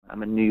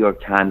I'm a New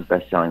York Times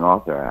best-selling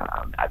author.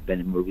 I've been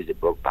in movies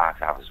that broke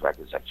box office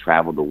records. I've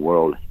traveled the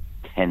world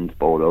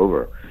tenfold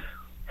over.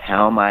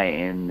 How am I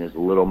in this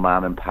little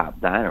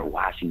mom-and-pop diner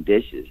washing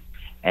dishes?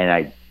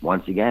 And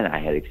once again, I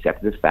had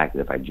accepted the fact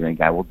that if I drink,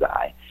 I will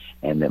die,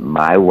 and that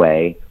my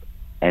way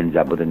ends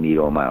up with a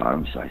needle in my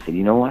arm. So I said,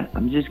 you know what?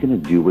 I'm just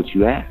going to do what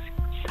you ask.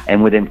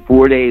 And within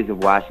 4 days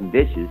of washing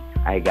dishes,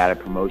 I got a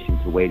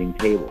promotion to waiting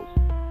tables.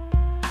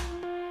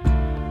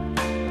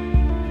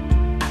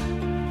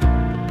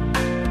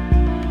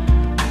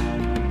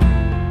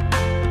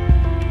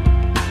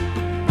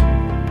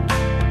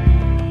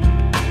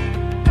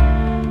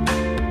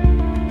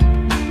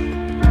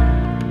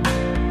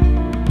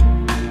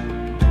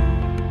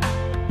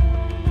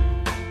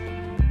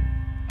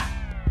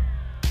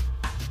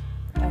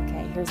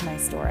 Here's my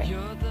story.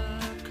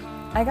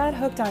 I got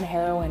hooked on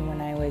heroin when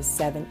I was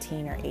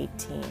 17 or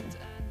 18.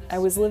 I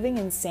was living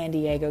in San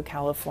Diego,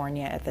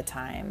 California at the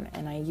time,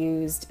 and I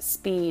used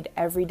speed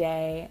every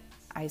day.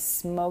 I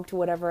smoked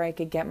whatever I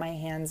could get my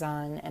hands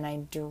on, and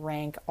I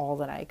drank all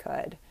that I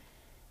could.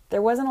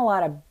 There wasn't a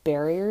lot of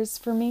barriers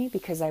for me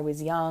because I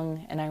was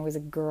young and I was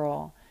a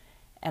girl,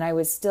 and I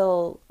was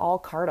still all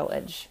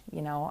cartilage.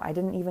 I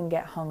didn't even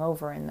get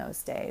hungover in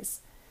those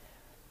days.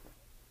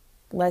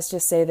 Let's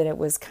just say that it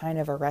was kind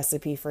of a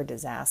recipe for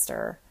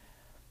disaster.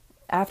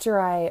 After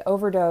I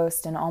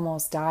overdosed and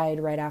almost died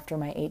right after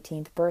my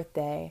 18th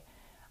birthday,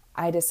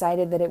 I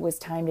decided that it was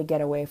time to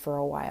get away for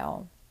a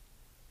while.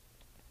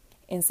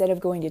 Instead of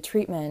going to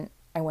treatment,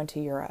 I went to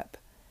Europe.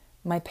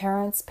 My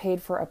parents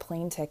paid for a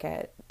plane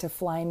ticket to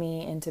fly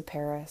me into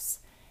Paris,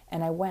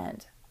 and I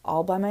went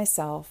all by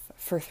myself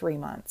for 3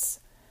 months.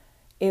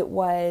 It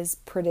was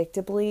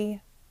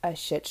predictably a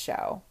shit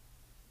show.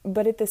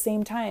 But at the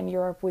same time,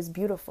 Europe was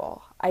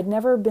beautiful. I'd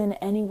never been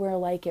anywhere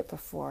like it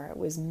before. It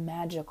was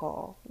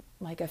magical,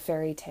 like a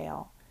fairy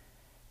tale.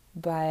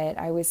 But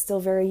I was still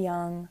very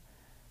young,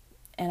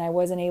 and I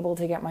wasn't able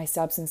to get my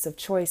substance of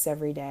choice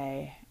every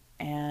day.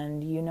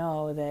 And you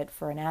know that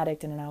for an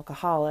addict and an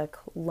alcoholic,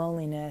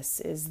 loneliness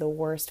is the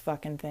worst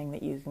fucking thing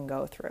that you can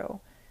go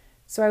through.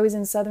 So I was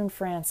in southern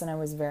France, and I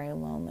was very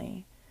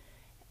lonely.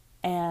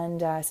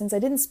 And since I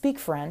didn't speak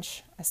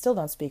French, I still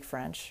don't speak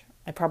French,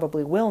 I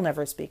probably will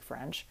never speak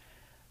French,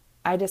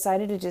 I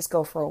decided to just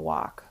go for a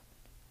walk.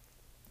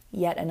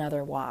 Yet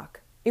another walk.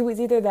 It was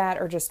either that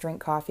or just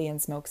drink coffee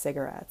and smoke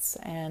cigarettes.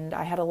 And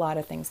I had a lot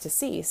of things to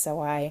see,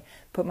 so I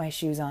put my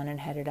shoes on and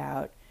headed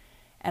out.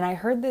 And I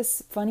heard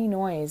this funny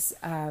noise,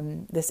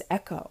 this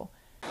echo.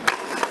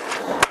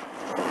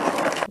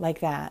 Like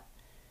that.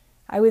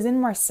 I was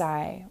in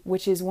Marseille,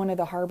 which is one of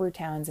the harbor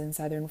towns in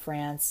southern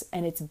France,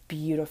 and it's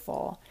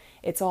beautiful.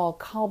 It's all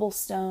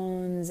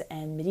cobblestones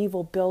and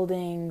medieval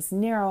buildings,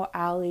 narrow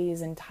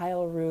alleys and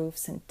tile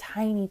roofs and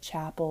tiny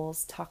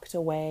chapels tucked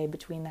away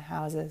between the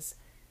houses.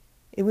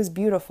 It was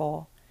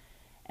beautiful,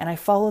 and I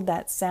followed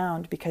that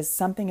sound because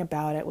something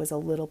about it was a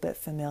little bit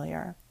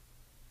familiar.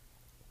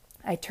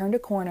 I turned a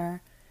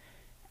corner,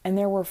 and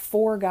there were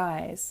 4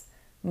 guys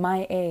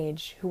my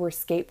age who were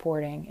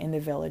skateboarding in the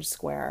village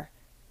square.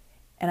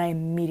 And I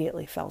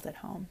immediately felt at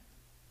home.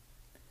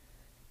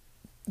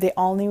 They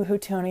all knew who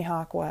Tony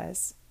Hawk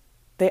was.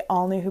 They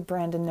all knew who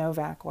Brandon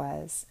Novak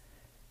was.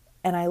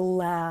 And I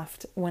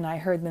laughed when I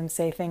heard them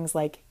say things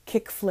like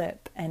kickflip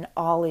and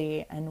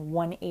ollie and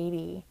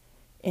 180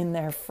 in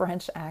their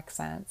French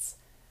accents.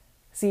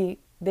 See,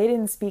 they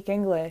didn't speak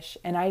English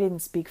and I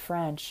didn't speak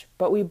French,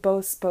 but we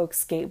both spoke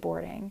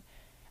skateboarding.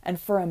 And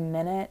for a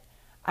minute,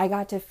 I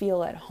got to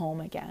feel at home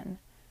again.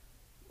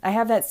 I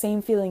have that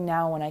same feeling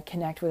now when I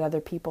connect with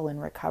other people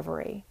in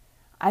recovery.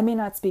 I may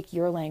not speak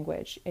your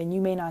language, and you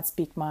may not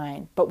speak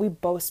mine, but we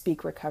both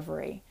speak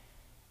recovery.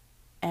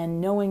 And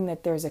knowing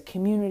that there's a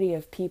community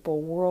of people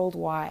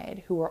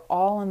worldwide who are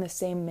all on the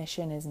same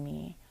mission as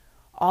me,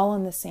 all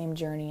on the same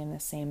journey and the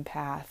same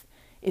path,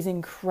 is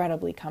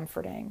incredibly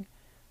comforting.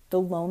 The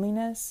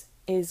loneliness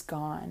is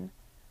gone.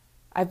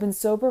 I've been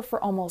sober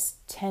for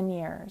almost 10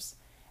 years,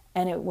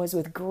 and it was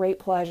with great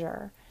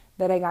pleasure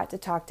that I got to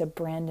talk to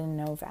Brandon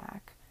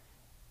Novak,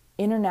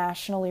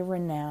 internationally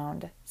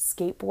renowned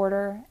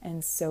skateboarder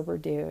and sober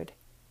dude.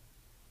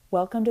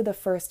 Welcome to the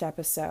first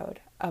episode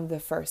of The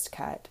First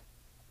Cut,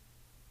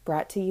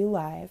 brought to you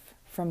live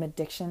from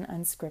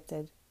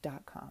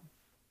addictionunscripted.com.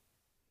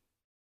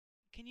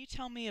 Can you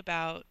tell me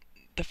about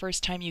the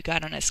first time you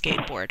got on a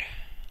skateboard?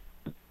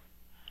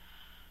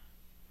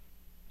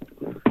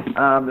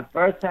 The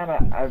first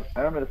time I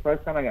remember the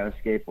first time I got on a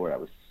skateboard, I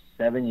was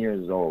 7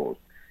 years old,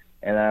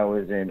 and I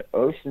was in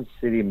Ocean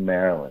City,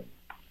 Maryland.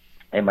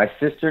 And my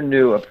sister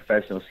knew a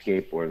professional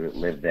skateboarder that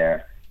lived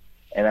there.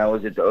 And I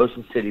was at the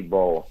Ocean City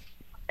Bowl.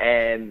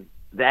 And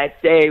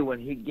that day when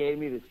he gave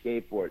me the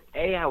skateboard,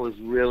 I was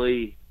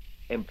really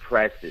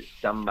impressed that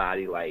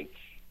somebody,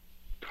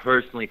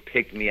 personally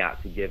picked me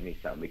out to give me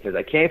something. Because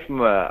I came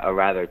from a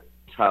rather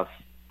tough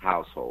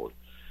household.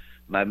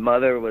 My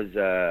mother was,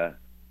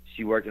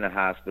 she worked in a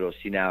hospital.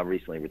 She now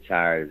recently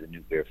retired as a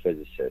nuclear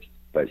physicist.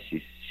 But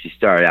she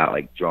started out,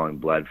 drawing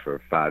blood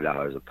for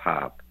 $5 a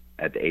pop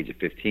at the age of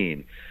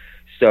 15.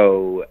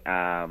 So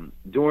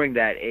during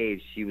that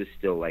age, she was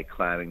still like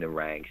climbing the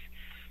ranks.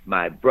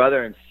 My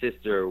brother and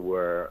sister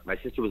my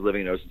sister was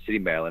living in Ocean City,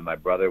 Maryland. My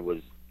brother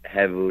was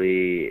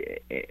heavily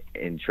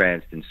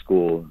entranced in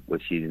school,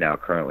 which he's now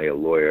currently a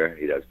lawyer.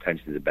 He does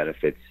pensions and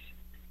benefits.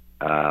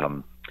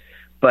 And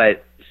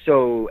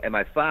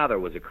my father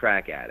was a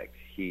crack addict.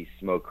 He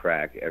smoked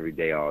crack every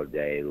day, all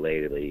day,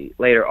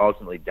 later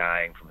ultimately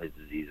dying from his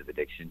disease of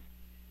addiction.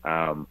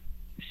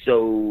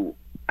 So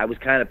I was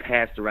kind of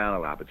passed around a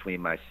lot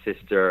between my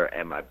sister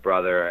and my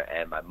brother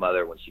and my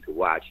mother when she could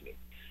watch me.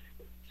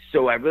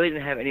 So I really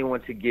didn't have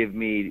anyone to give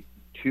me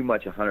too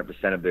much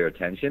 100% of their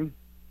attention.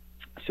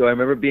 So I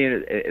remember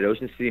being at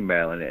Ocean City,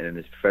 Maryland, and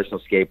this professional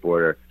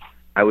skateboarder,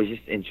 I was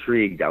just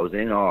intrigued. I was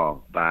in awe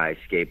by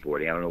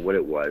skateboarding. I don't know what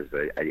it was,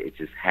 but it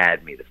just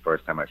had me the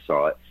first time I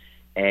saw it.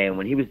 And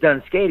when he was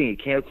done skating, he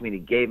came up to me and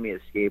he gave me a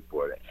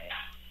skateboard.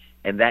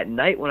 And that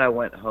night when I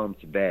went home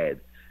to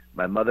bed,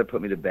 my mother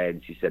put me to bed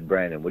and she said,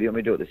 "Brandon, what do you want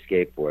me to do with the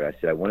skateboard?" I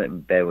said, "I want it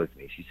in bed with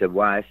me." She said,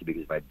 "Why?" I said,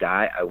 "Because if I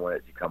die, I want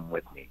it to come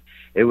with me."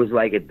 It was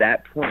like at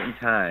that point in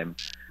time,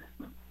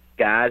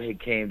 God had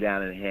came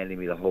down and handed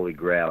me the Holy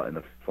Grail in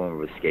the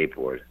form of a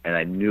skateboard. And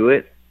I knew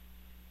it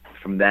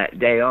from that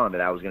day on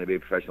that I was going to be a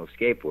professional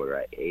skateboarder.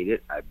 I ate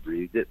it, I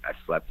breathed it, I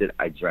slept it,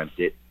 I dreamt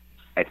it.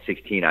 At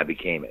 16, I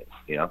became it,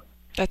 you know?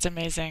 That's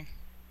amazing.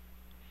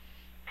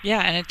 Yeah,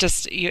 and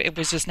it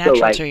was just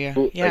natural to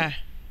you. Yeah.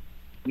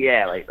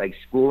 Like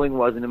schooling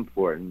wasn't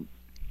important.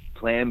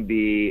 Plan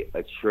B,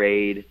 a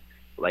trade,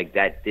 like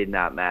that did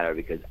not matter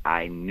because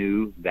I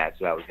knew that's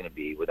what I was going to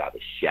be without a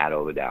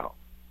shadow of a doubt.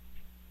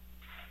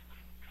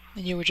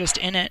 And you were just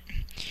in it.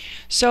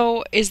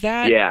 So is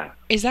that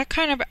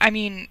kind of, I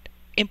mean,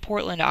 in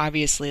Portland,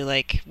 obviously,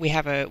 like we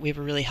have a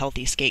really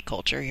healthy skate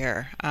culture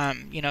here.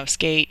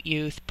 Skate,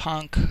 youth,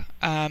 punk,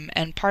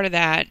 and part of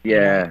that,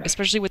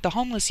 especially with the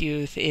homeless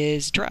youth,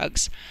 is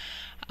drugs.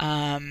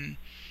 And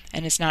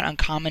it's not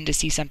uncommon to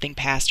see something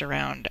passed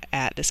around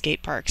at the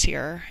skate parks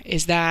here.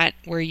 Is that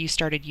where you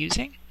started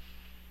using?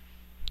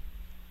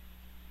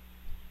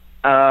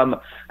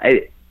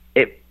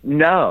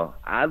 No,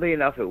 oddly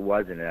enough, it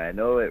wasn't. And I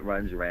know it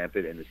runs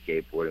rampant in the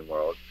skateboarding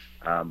world.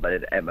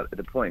 But at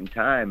the point in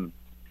time,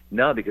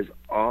 no, because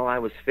all I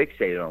was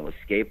fixated on was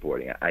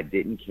skateboarding. I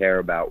didn't care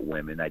about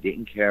women. I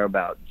didn't care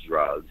about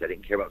drugs. I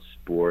didn't care about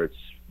sports,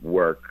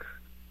 work.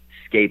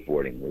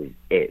 Skateboarding was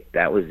it.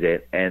 That was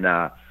it. And,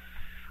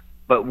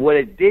 but what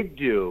it did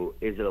do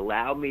is it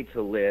allowed me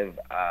to live,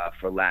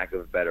 for lack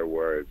of better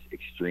words,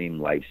 extreme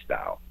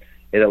lifestyle.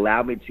 It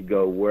allowed me to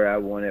go where I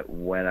want it,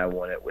 when I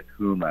want it, with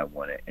whom I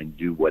want it, and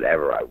do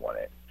whatever I want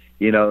it.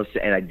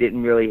 And I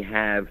didn't really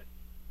have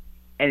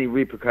any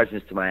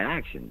repercussions to my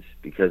actions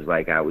because,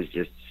 like, I was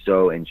just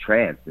so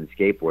entranced in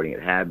skateboarding.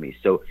 It had me.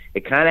 So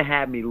it kind of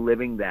had me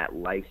living that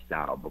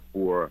lifestyle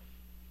before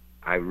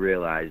I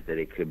realized that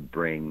it could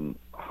bring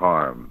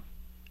harm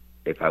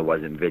if I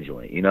wasn't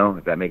vigilant,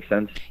 if that makes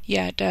sense?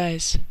 Yeah, it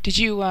does. Did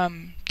you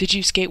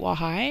skate while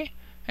high?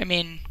 I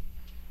mean...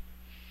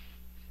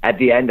 At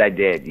the end, I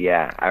did,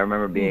 yeah. I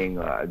remember doing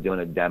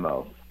a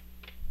demo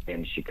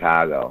in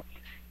Chicago,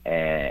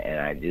 and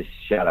I just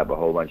shot up a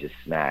whole bunch of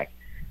snack,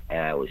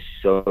 and I was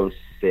so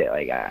sick.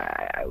 Like,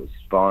 I was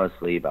falling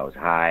asleep. I was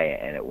high,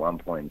 and at one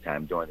point in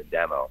time during the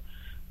demo,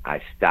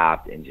 I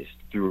stopped and just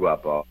threw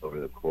up all over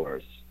the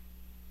course.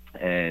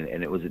 And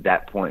it was at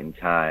that point in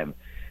time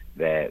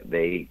that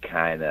they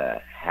kind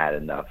of had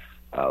enough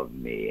of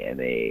me, and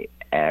they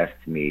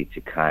asked me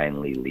to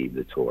kindly leave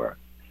the tour,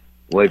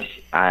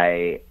 which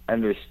I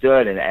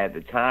understood. And at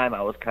the time,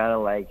 I was kind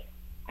of like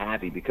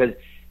happy because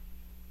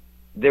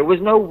there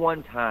was no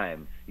one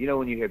time,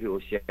 when you hear people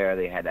share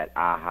they had that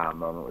aha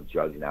moment with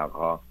drugs and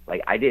alcohol.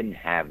 Like, I didn't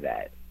have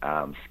that.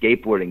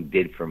 Skateboarding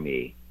did for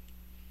me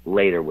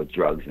later what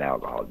drugs and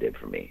alcohol did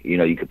for me.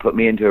 You could put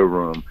me into a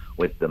room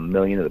with the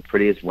million of the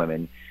prettiest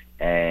women,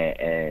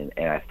 and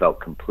I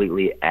felt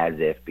completely as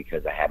if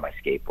because I had my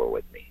skateboard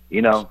with me.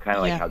 Kind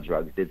of like how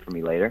drugs did for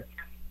me later.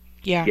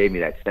 Yeah. It gave me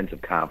that sense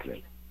of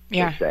confidence.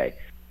 Yeah. Per se.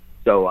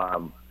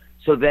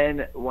 So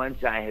then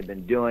once I had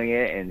been doing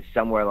it, and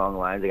somewhere along the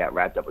lines I got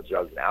wrapped up with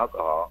drugs and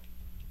alcohol,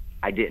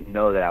 I didn't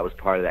know that I was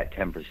part of that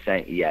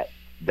 10% yet,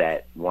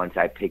 that once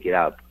I pick it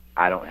up,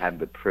 I don't have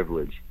the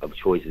privilege of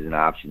choices and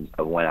options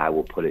of when I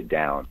will put it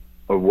down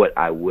or what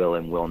I will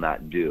and will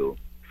not do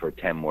for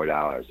 $10 more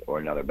or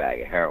another bag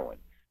of heroin.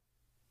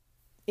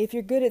 If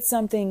you're good at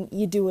something,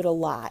 you do it a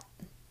lot.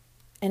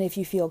 And if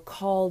you feel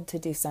called to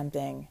do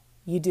something,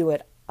 you do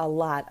it a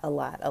lot.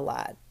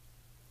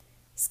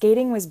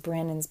 Skating was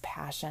Brandon's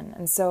passion,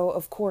 and so,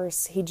 of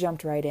course, he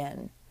jumped right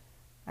in.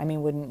 I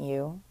mean, wouldn't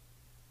you?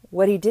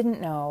 What he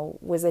didn't know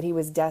was that he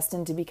was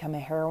destined to become a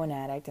heroin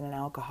addict and an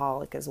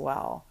alcoholic as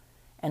well.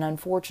 And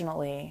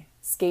unfortunately,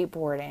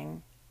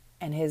 skateboarding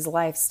and his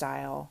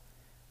lifestyle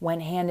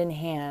went hand in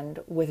hand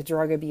with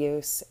drug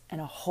abuse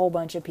and a whole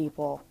bunch of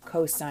people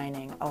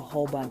co-signing a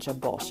whole bunch of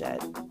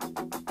bullshit.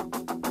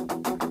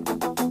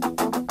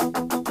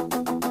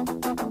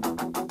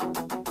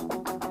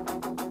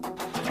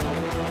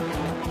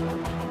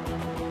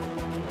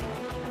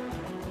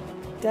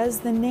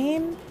 Does the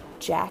name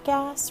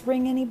Jackass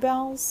ring any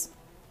bells?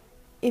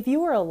 If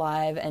you were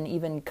alive and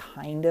even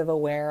kind of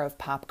aware of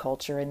pop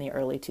culture in the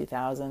early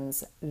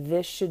 2000s,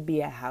 this should be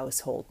a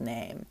household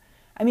name.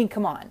 I mean,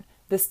 come on.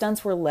 The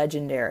stunts were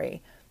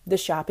legendary. The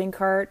shopping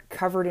cart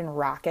covered in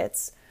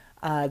rockets,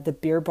 the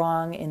beer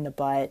bong in the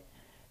butt,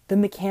 the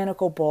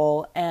mechanical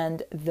bull,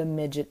 and the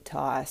midget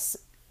toss.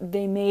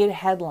 They made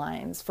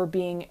headlines for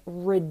being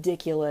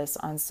ridiculous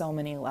on so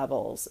many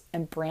levels,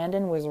 and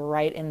Brandon was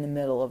right in the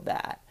middle of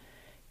that.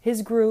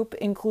 His group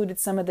included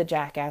some of the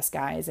Jackass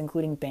guys,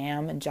 including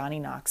Bam and Johnny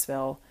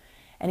Knoxville,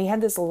 and he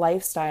had this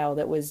lifestyle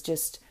that was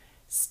just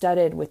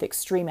studded with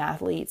extreme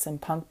athletes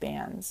and punk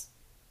bands.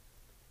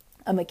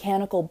 A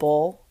mechanical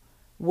bull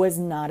was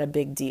not a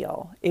big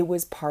deal. It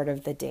was part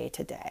of the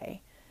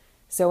day-to-day.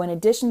 So in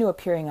addition to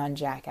appearing on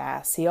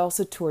Jackass, he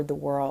also toured the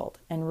world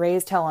and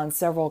raised hell on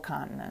several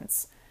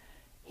continents.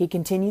 He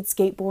continued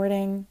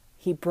skateboarding,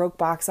 he broke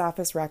box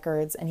office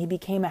records, and he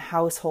became a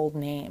household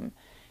name.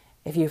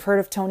 If you've heard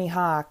of Tony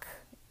Hawk,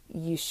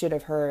 you should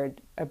have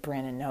heard of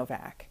Brandon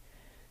Novak.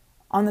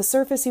 On the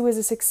surface, he was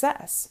a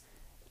success.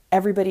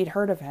 Everybody'd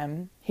heard of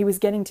him. He was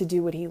getting to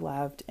do what he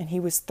loved, and he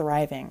was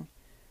thriving.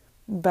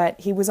 But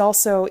he was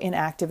also in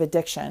active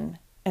addiction,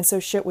 and so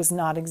shit was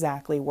not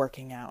exactly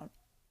working out.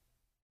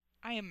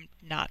 I am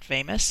not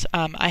famous.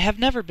 I have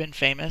never been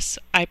famous.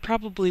 I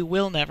probably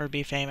will never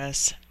be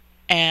famous.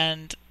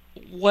 And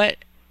what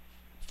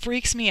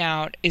freaks me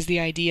out is the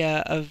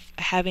idea of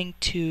having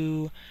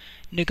to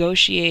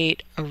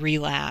negotiate a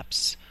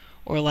relapse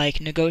or like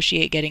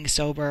negotiate getting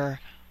sober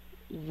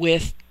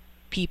with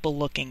people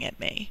looking at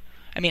me.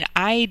 I mean,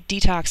 I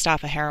detoxed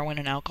off of heroin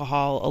and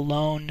alcohol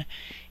alone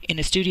in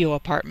a studio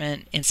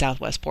apartment in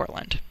Southwest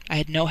Portland. I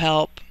had no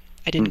help.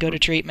 I didn't go to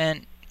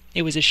treatment.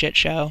 It was a shit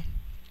show,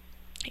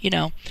 you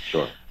know.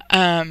 Sure.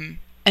 And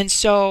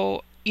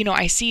so, you know,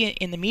 I see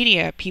in the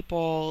media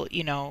people,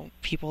 you know,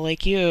 people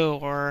like you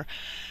or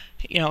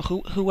you know,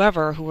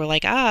 whoever who were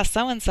like,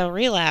 so-and-so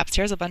relapsed.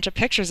 Here's a bunch of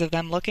pictures of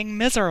them looking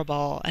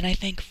miserable. And I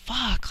think,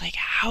 fuck, like,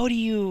 how do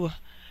you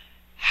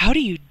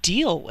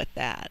deal with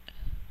that?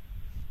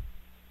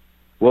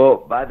 Well,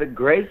 by the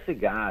grace of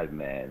God,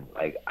 man,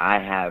 like, I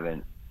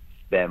haven't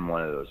been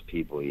one of those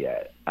people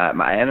yet.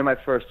 I entered my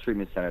first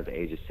treatment center at the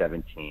age of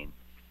 17.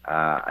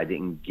 I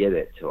didn't get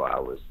it till I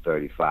was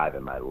 35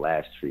 in my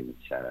last treatment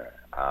center.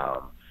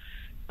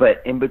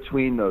 But in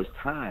between those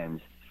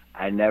times,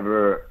 I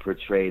never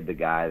portrayed the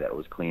guy that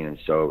was clean and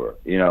sober.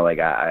 You know, like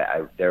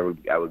I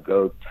would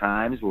go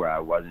times where I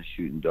wasn't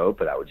shooting dope,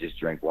 but I would just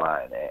drink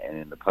wine. And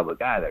in the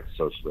public eye, that's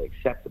socially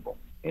acceptable,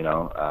 you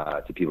know,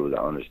 to people who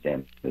don't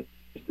understand this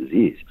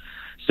disease.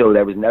 So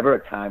there was never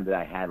a time that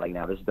I had, like,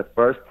 now this is the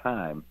first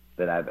time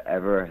that I've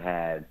ever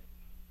had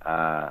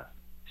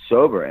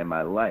sober in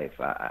my life.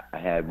 I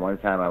had one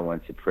time I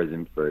went to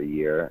prison for a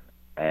year,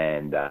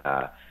 and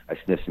I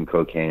sniffed some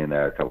cocaine in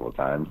there a couple of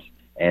times.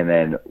 And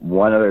then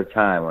one other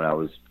time when I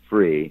was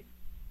free,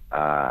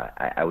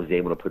 I was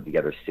able to put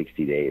together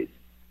 60 days,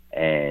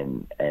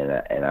 and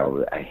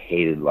I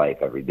hated life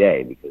every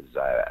day because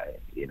I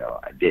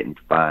didn't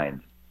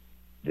find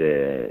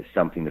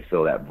something to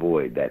fill that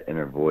void, that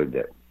inner void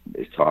that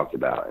is talked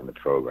about in the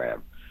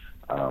program.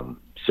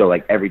 So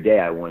like every day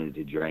I wanted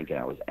to drink, and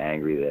I was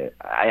angry that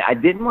I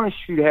didn't want to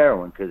shoot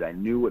heroin because I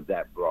knew what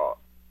that brought.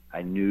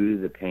 I knew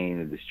the pain,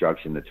 the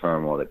destruction, the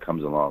turmoil that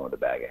comes along with a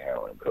bag of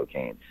heroin and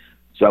cocaine.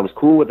 So I was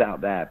cool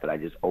without that, but I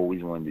just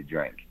always wanted to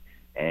drink.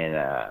 And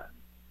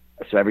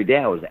so every day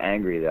I was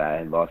angry that I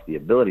had lost the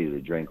ability to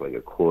drink like a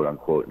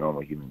quote-unquote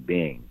normal human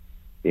being,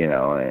 you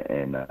know.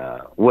 And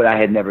what I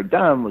had never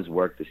done was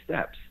work the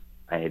steps.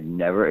 I had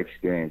never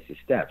experienced the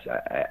steps.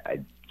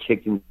 I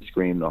kicked and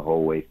screamed the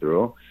whole way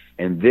through.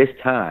 And this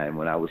time,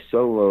 when I was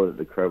so low that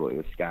the curb like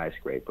a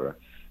skyscraper,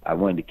 I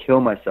wanted to kill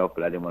myself,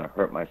 but I didn't want to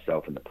hurt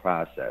myself in the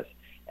process.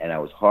 And I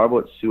was horrible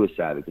at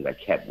suicide because I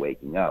kept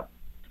waking up.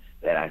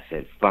 That I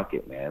said, fuck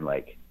it, man.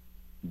 Like,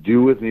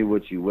 do with me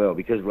what you will.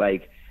 Because,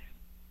 like,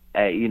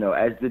 you know,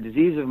 as the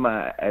disease of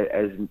my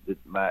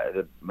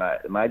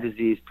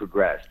disease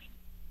progressed,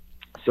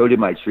 so did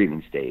my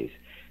treatment stays,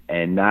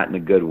 and not in a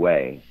good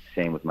way.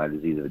 Same with my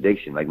disease of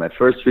addiction. Like, my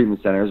first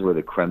treatment centers were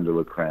the creme de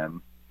la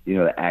creme. You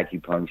know, the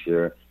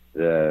acupuncture,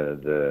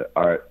 the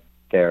art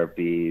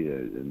therapy,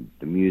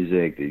 the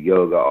music, the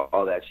yoga,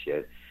 all that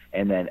shit.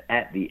 And then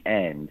at the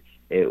end,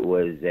 it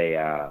was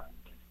a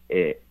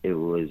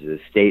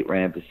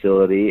state-ran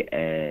facility,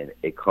 and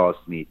it cost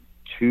me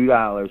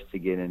 $2 to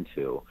get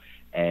into.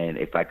 And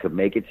if I could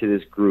make it to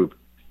this group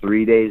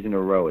 3 days in a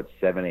row at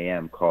 7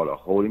 a.m. called a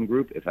holding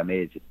group, if I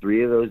made it to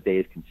 3 of those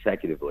days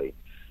consecutively,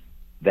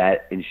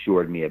 that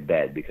ensured me a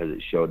bed because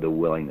it showed the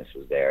willingness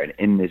was there. And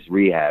in this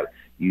rehab,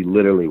 you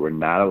literally were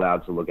not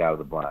allowed to look out of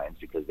the blinds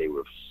because they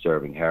were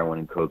serving heroin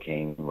and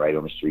cocaine right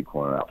on the street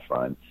corner out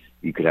front.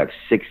 You could have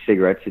 6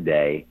 cigarettes a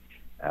day.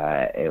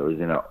 It was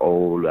in an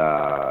old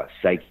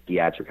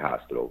psychiatric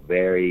hospital,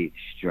 very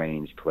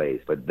strange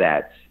place, but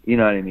that's, you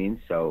know what I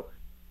mean? So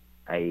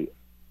I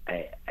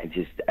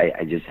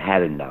just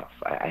had enough.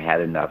 I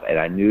had enough, and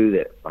I knew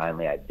that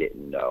finally I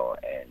didn't know.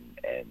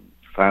 And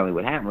finally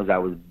what happened was I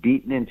was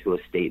beaten into a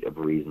state of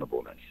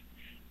reasonableness.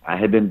 I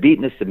had been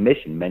beaten to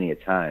submission many a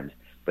times,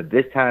 but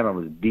this time I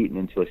was beaten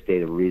into a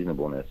state of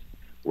reasonableness.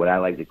 What I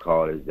like to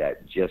call it is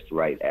that just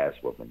right ass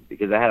whooping.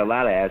 Because I had a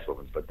lot of ass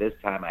whoopings, but this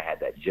time I had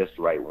that just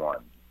right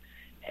one.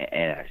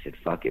 And I said,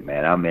 fuck it,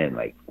 man, I'm in.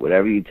 Like,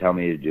 whatever you tell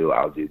me to do,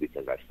 I'll do,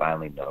 because I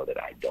finally know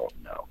that I don't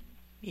know.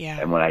 Yeah.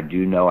 And when I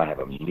do know, I have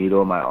a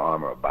needle in my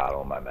arm or a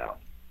bottle in my mouth.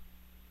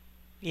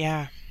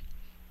 Yeah.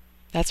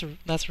 That's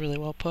really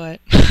well put.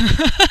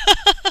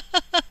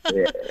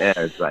 Yeah,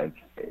 it's like,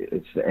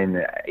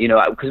 and you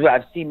know, because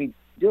I've seen me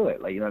do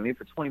it. Like, you know what I mean?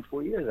 For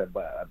 24 years, I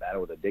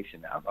battled with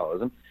addiction and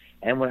alcoholism.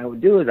 And what I would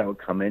do is I would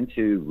come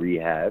into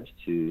rehabs,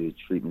 to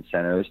treatment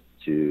centers,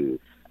 to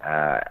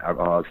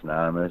Alcoholics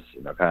Anonymous,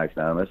 Narcotics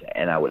Anonymous,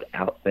 and I would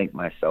outthink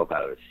myself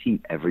out of the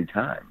seat every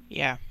time.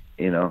 Yeah.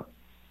 You know?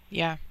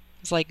 Yeah.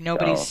 It's like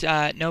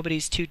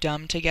nobody's too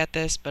dumb to get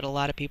this, but a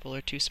lot of people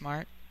are too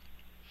smart.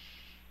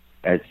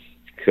 That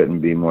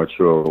couldn't be more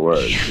true of a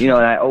word. You know,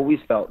 and I always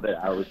felt that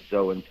I was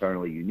so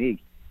internally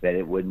unique that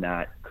it would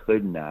not,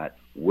 could not,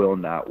 will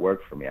not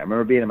work for me. I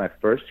remember being in my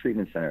first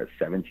treatment center at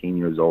 17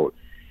 years old.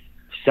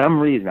 For some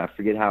reason, I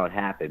forget how it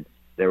happened,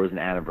 there was an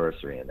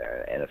anniversary in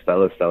there, and a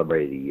fellow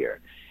celebrated a year.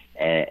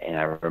 And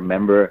I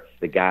remember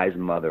the guy's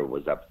mother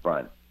was up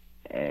front,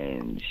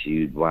 and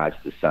she'd watch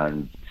the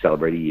son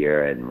celebrate a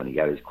year, and when he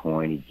got his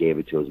coin, he gave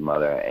it to his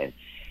mother.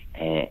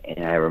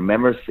 And I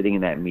remember sitting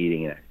in that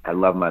meeting, and I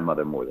love my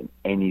mother more than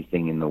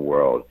anything in the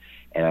world.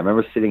 And I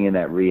remember sitting in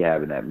that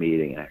rehab in that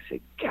meeting, and I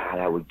said, God,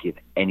 I would give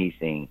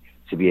anything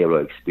to be able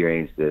to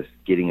experience this,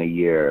 getting a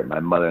year, my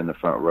mother in the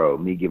front row,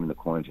 me giving the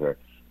coin to her.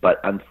 But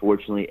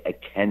unfortunately,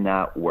 it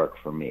cannot work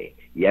for me.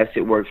 Yes,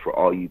 it works for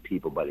all you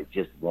people, but it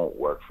just won't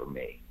work for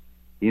me.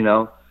 You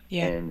know?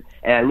 Yeah. And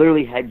I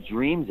literally had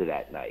dreams of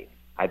that night.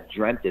 I've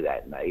dreamt of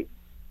that night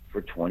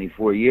for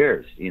 24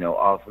 years, you know,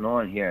 off and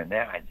on, here and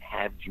there. I'd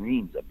have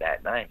dreams of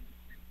that night.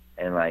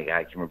 And, like,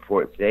 I can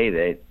report today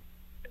that,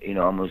 you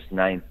know, almost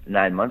nine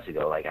months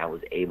ago, like, I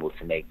was able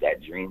to make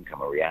that dream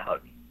come a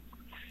reality.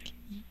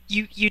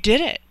 You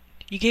did it.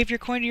 You gave your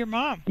coin to your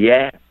mom.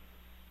 Yeah.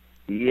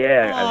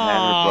 Yeah. Aww. I had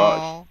her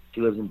brought.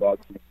 She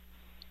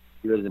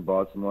lives in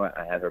Baltimore.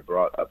 I had her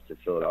brought up to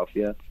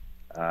Philadelphia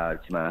to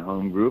my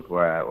home group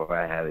where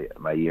I had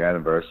my year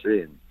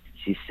anniversary, and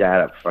she sat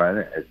up front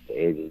at the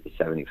age of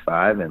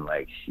 75, and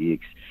like you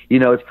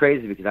know, it's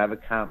crazy because I've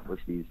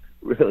accomplished these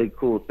really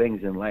cool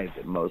things in life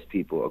that most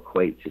people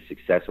equate to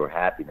success or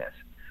happiness.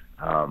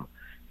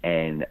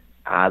 And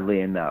oddly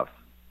enough,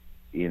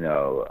 you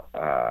know,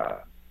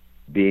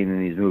 being in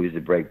these movies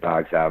that break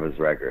box office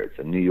records,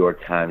 a New York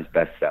Times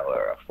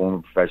bestseller, a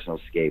former professional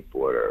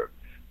skateboarder,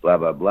 blah,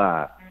 blah,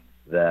 blah,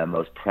 the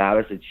most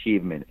proudest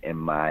achievement in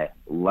my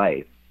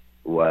life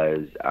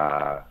was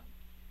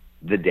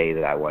the day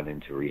that I went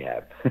into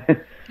rehab.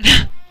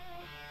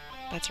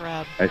 That's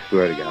rad. I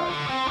swear to God.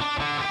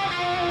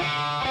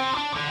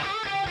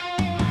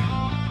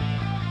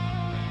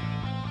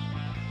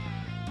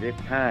 This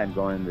time,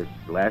 going to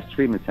the last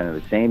treatment center,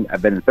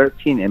 I've been in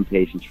 13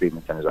 inpatient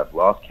treatment centers. I've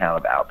lost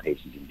count of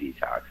outpatients and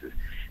detoxes.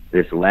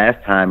 This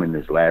last time in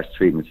this last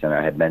treatment center,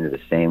 I had been to the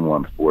same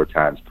one 4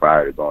 times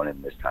prior to going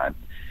in this time.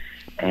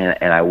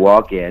 And I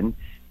walk in,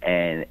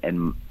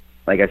 and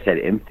like I said,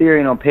 in theory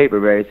and on paper,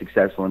 very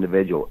successful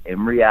individual.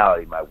 In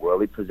reality, my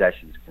worldly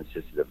possessions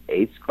consisted of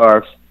 8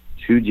 scarves,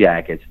 2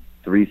 jackets,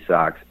 3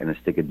 socks, and a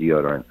stick of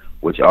deodorant,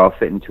 which all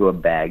fit into a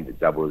bag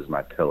that doubles as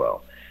my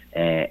pillow.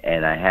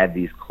 And I had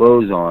these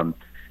clothes on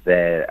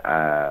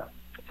that,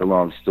 it's a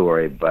long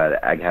story,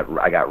 but I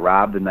got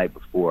robbed the night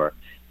before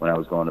when I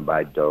was going to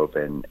buy dope,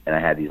 and I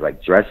had these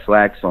like dress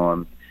slacks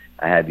on.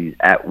 I had these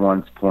at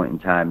once point in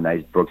time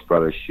nice Brooks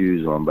Brothers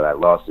shoes on, but I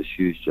lost a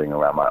shoestring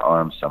around my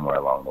arm somewhere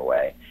along the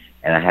way.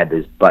 And I had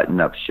this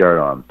button-up shirt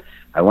on.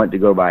 I went to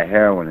go buy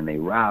heroin, and they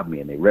robbed me,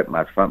 and they ripped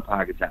my front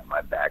pockets out,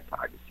 my back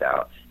pockets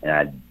out, and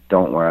I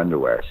don't wear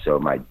underwear. So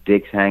my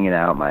dick's hanging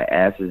out, my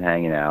ass is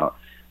hanging out.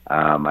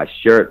 My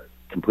shirt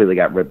completely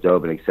got ripped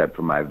open except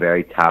for my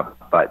very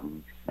top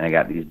button. And I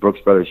got these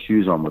Brooks Brothers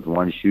shoes on with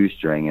one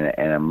shoestring,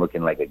 and I'm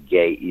looking like a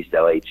gay East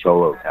LA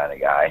cholo kind of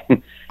guy.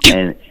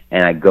 and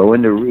I go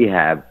into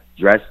rehab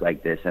dressed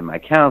like this, and my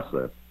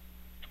counselor,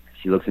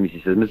 she looks at me,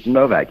 she says, Mr.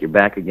 Novak, you're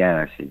back again.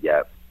 I said,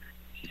 yep.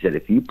 She said,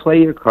 if you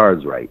play your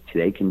cards right,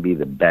 today can be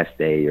the best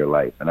day of your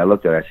life. And I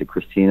looked at her, I said,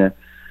 Christina,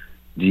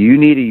 do you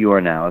need a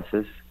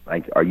urinalysis?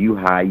 Like, are you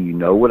high? You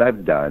know what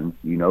I've done.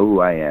 You know who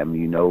I am.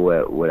 You know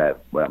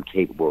what I'm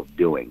capable of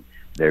doing.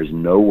 There's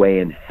no way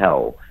in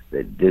hell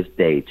that this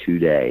day,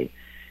 today,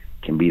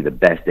 can be the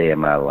best day of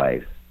my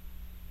life.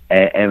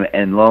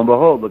 And lo and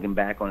behold, looking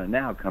back on it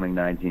now, coming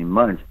 19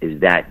 months, is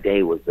that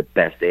day was the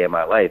best day of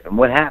my life. And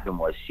what happened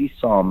was she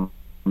saw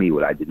me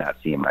what I did not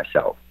see in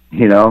myself,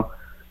 you know,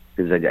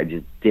 because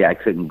I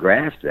couldn't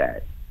grasp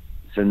that.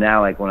 So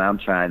now, like, when I'm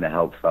trying to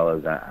help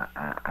fellows,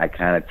 I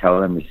kind of tell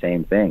them the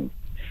same thing.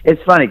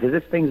 It's funny because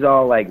this thing's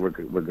all like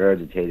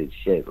regurgitated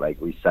shit, like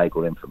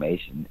recycled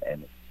information,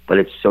 but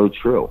it's so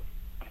true.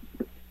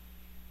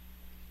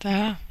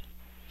 Yeah.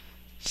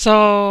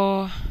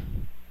 So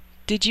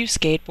Did you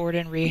skateboard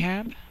in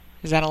rehab?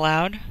 Is that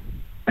allowed?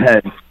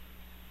 Yeah,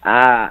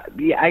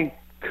 I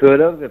could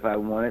have if I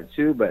wanted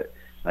to, but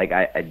like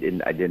I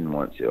didn't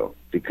want to,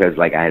 because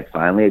like I had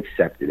finally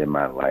accepted in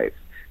my life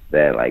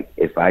that like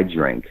if I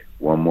drink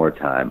one more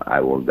time, I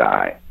will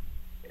die.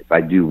 If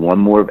I do one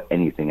more of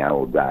anything, I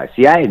will die.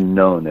 See, I had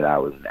known that I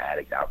was an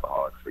addict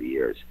alcoholic for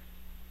years.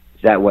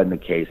 If that wasn't the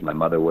case, my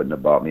mother wouldn't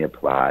have bought me a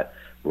plot.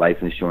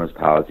 Life insurance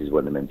policies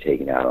wouldn't have been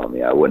taken out on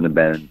me. I wouldn't have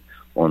been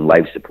on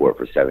life support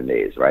for 7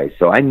 days, right?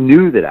 So I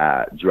knew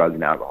that drugs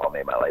and alcohol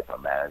made my life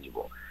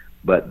unmanageable.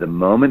 But the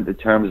moment the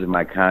terms of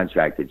my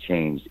contract had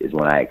changed is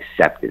when I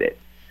accepted it,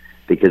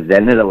 because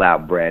then it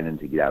allowed Brandon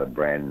to get out of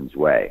Brandon's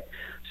way.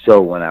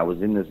 So when I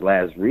was in this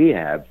last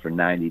rehab for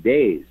 90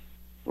 days,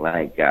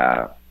 like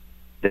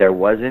there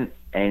wasn't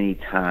any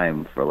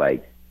time for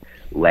like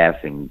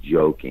laughing,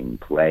 joking,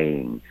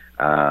 playing,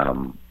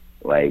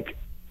 like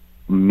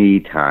me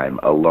time,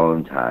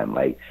 alone time.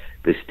 Like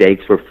the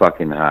stakes were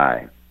fucking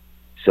high.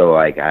 So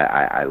like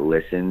I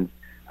listened,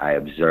 I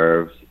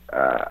observed,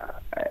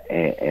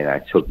 and I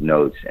took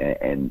notes,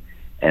 and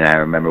I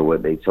remember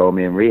what they told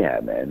me in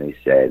rehab, man. They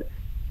said,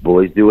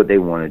 boys do what they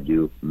want to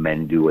do,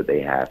 men do what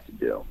they have to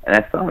do. And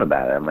I thought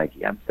about it. I'm like,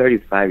 yeah, I'm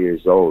 35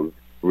 years old.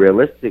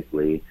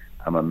 Realistically,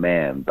 I'm a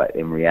man, but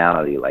in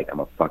reality, like, I'm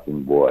a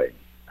fucking boy.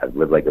 I've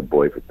lived like a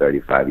boy for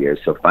 35 years.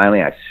 So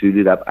finally I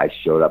suited up, I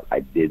showed up,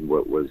 I did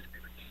what was,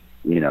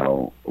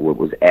 what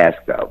was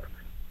asked of.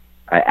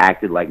 I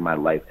acted like my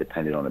life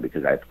depended on it,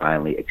 because I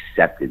finally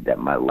accepted that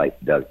my life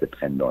does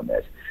depend on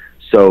this.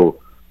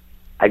 So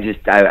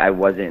I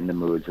wasn't in the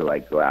mood to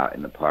like go out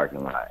in the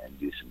parking lot and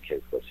do some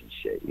kickflips and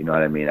shit. You know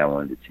what I mean? I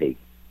wanted to take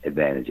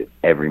advantage of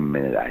every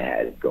minute I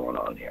had going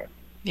on here.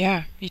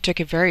 Yeah, you took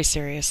it very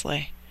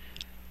seriously.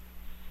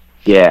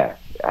 Yeah,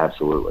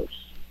 absolutely.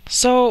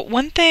 So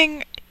one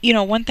thing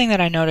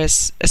that I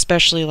notice,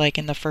 especially like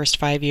in the first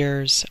 5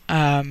 years,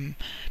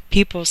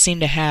 people seem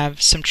to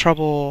have some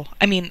trouble.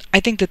 I mean, I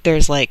think that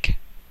there's like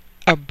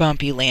a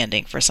bumpy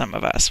landing for some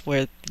of us,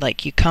 where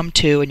like you come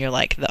to and you're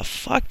like, the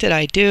fuck did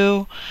I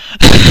do?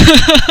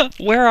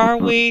 Where are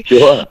we?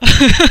 Sure.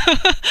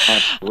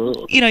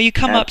 Absolutely. You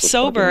come up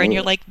sober and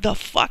you're like, the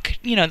fuck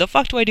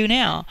do I do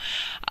now?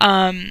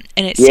 And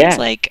it seems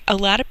like a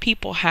lot of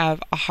people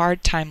have a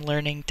hard time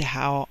learning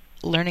how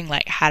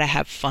to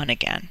have fun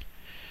again.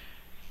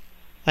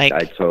 Like,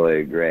 I totally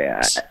agree.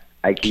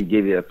 I can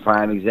give you a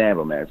prime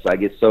example, man. So I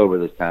get sober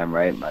this time,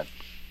 right? My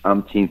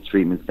umpteenth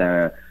treatment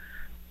center.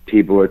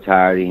 People are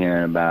tired of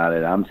hearing about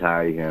it. I'm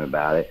tired of hearing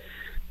about it.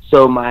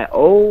 So my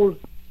old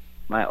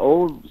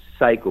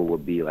cycle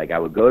would be like, I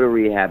would go to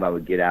rehab, I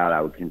would get out,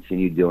 I would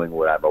continue doing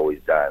what I've always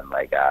done.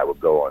 Like I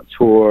would go on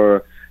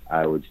tour,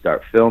 I would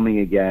start filming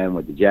again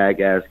with the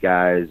Jackass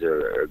guys,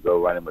 or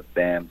go running with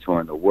them,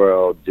 touring the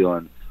world,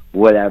 doing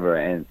whatever.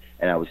 And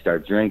I would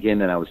start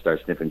drinking, and I would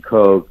start sniffing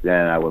coke.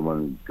 Then I would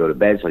want to go to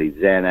bed, so I'd eat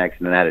Xanax,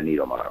 and then I had a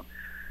needle in my arm.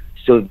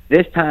 So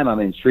this time I'm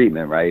in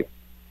treatment, right?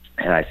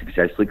 And I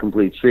successfully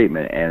completed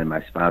treatment, and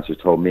my sponsor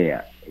told me,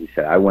 he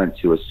said, I went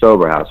to a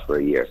sober house for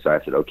a year. So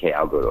I said, okay,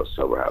 I'll go to a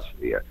sober house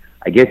for a year.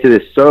 I get to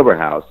this sober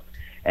house,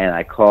 and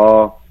I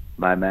call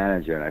my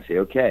manager, and I say,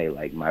 okay,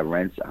 like my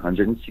rent's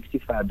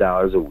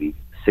 $165 a week,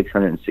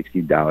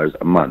 $660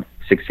 a month,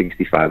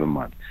 $665 a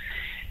month.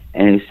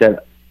 And he said,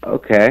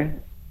 okay.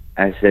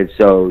 I said,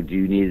 so do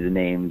you need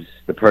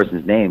the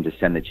person's name to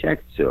send the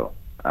check to?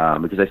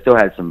 Because I still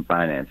had some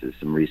finances,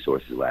 some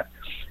resources left.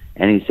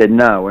 And he said,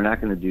 no, we're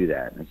not going to do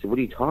that. And I said, what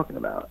are you talking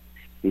about?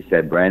 He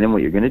said, Brandon,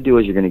 what you're going to do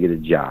is you're going to get a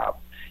job.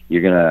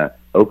 You're going to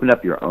open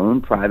up your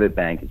own private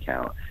bank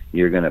account.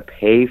 You're going to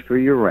pay for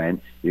your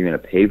rent. You're going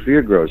to pay for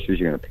your groceries.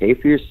 You're going to pay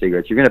for your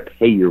cigarettes. You're going to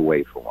pay your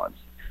way for once.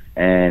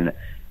 And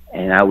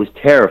I was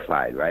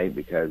terrified, right?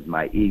 Because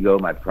my ego,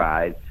 my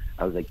pride,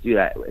 I was like, dude,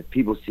 if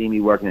people see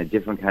me working a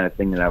different kind of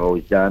thing than I've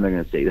always done, they're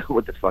going to say,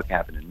 what the fuck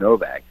happened to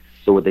Novak?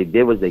 So what they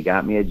did was they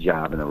got me a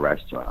job in a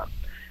restaurant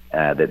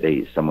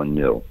that someone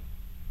knew.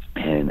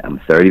 And I'm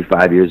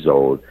 35 years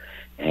old,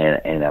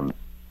 and I'm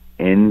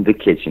in the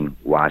kitchen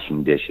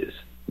washing dishes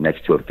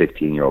next to a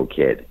 15-year-old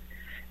kid.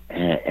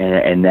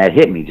 And that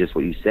hit me, just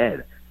what you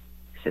said.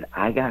 I said,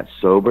 I got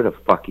sober to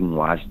fucking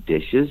wash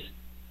dishes?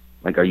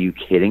 Like, are you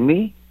kidding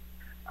me?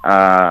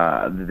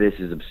 This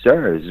is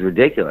absurd. This is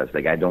ridiculous.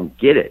 Like, I don't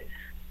get it.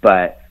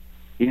 But,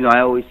 I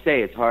always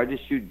say it's hard to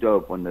shoot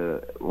dope when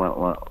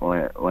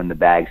the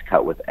bag's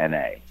cut with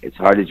NA. It's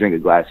hard to drink a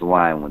glass of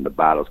wine when the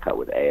bottle's cut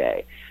with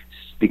AA.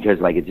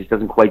 Because like it just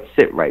doesn't quite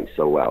sit right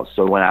so well.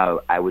 So when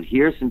I would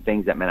hear some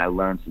things, that meant I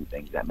learned some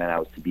things. That meant I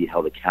was to be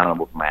held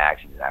accountable for my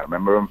actions. And I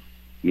remember,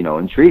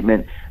 in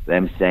treatment,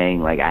 them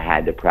saying like I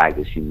had to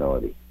practice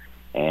humility,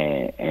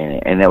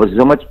 and that was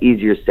so much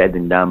easier said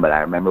than done. But I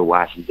remember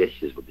washing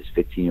dishes with this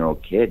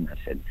 15-year-old kid, and I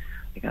said,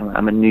 like,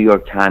 I'm a New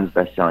York Times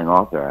best-selling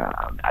author.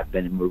 I've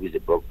been in movies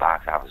that broke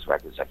box office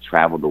records. I've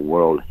traveled the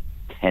world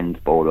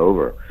tenfold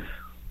over.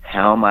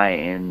 How am I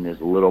in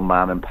this little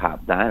mom and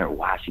pop diner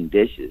washing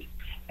dishes?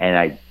 And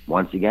I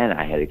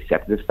had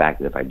accepted the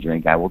fact that if I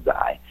drink, I will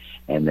die,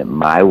 and that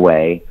my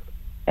way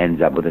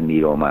ends up with a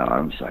needle in my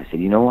arm. So I said,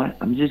 you know what?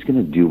 I'm just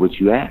going to do what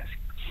you ask.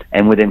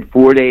 And within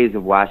 4 days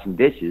of washing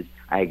dishes,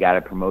 I got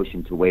a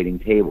promotion to waiting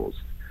tables.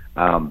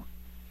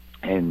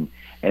 And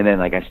then,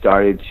 like, I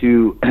started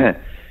to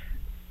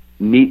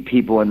meet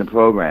people in the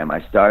program.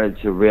 I started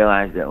to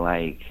realize that,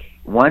 like,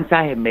 once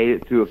I had made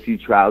it through a few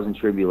trials and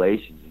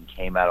tribulations and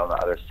came out on the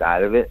other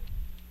side of it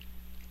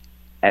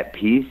at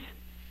peace,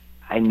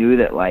 I knew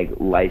that, like,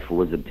 life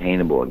was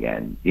obtainable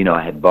again. You know,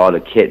 I had bought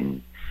a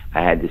kitten.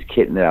 I had this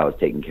kitten that I was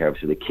taking care of,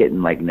 so the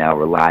kitten, like, now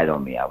relied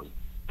on me. I was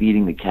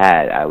feeding the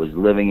cat. I was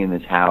living in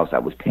this house. I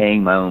was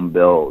paying my own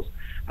bills.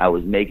 I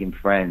was making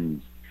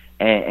friends.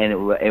 And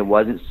it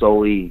wasn't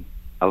solely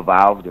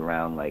evolved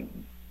around, like,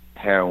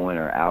 heroin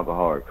or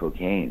alcohol or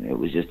cocaine. It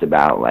was just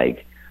about,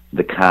 like,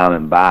 the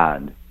common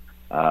bond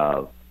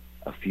of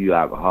a few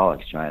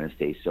alcoholics trying to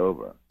stay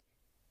sober.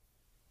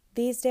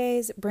 These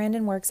days,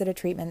 Brandon works at a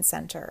treatment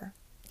center.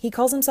 He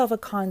calls himself a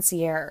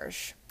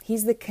concierge.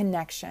 He's the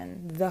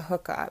connection, the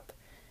hookup.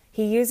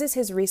 He uses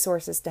his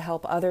resources to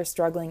help other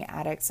struggling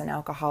addicts and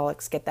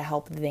alcoholics get the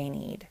help they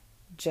need,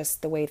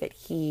 just the way that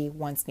he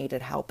once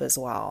needed help as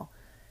well.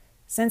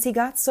 Since he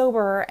got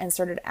sober and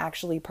started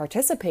actually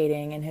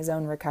participating in his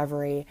own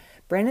recovery,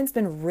 Brandon's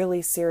been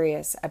really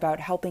serious about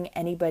helping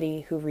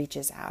anybody who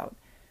reaches out.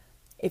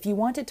 If you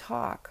want to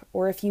talk,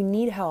 or if you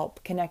need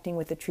help connecting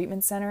with the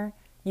treatment center,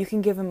 you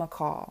can give him a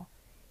call.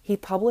 He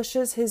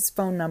publishes his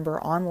phone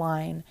number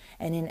online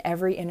and in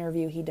every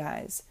interview he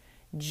does,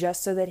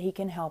 just so that he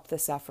can help the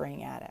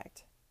suffering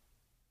addict.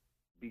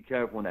 Be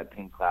careful when that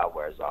pink cloud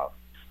wears off.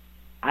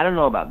 I don't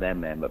know about them,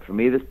 man, but for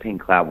me, this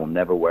pink cloud will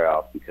never wear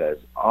off, because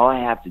all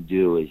I have to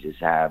do is just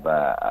have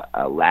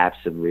a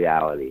lapse of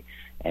reality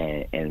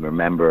and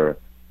remember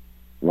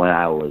when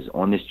I was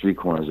on the street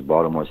corners of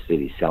Baltimore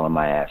City selling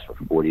my ass for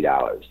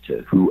 $40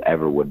 to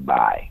whoever would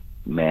buy,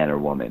 man or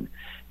woman.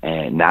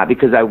 And not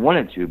because I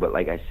wanted to, but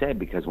like I said,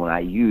 because when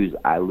I lose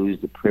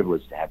the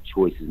privilege to have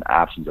choices and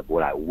options of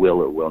what I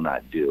will or will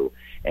not do.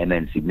 And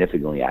then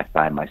significantly, I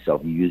find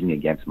myself using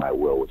against my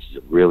will, which is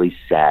a really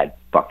sad,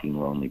 fucking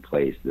lonely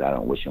place that I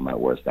don't wish on my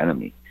worst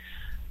enemy.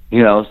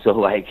 You know, so,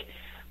 like,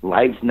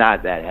 life's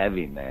not that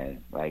heavy,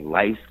 man. Like,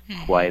 life's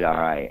quite all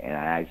right, and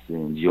I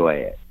actually enjoy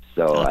it.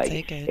 So,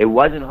 like, it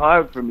wasn't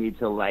hard for me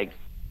to, like,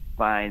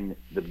 find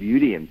the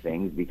beauty in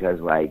things,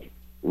 because, like,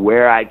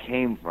 where I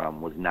came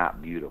from was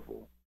not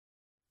beautiful.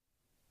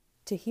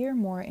 To hear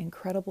more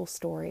incredible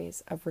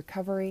stories of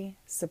recovery,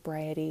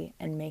 sobriety,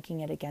 and making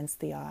it against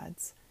the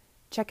odds,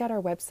 check out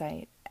our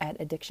website at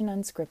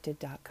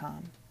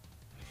addictionunscripted.com.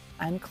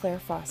 I'm Claire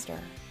Foster,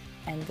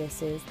 and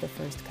this is The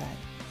First Cut.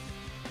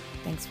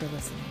 Thanks for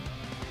listening.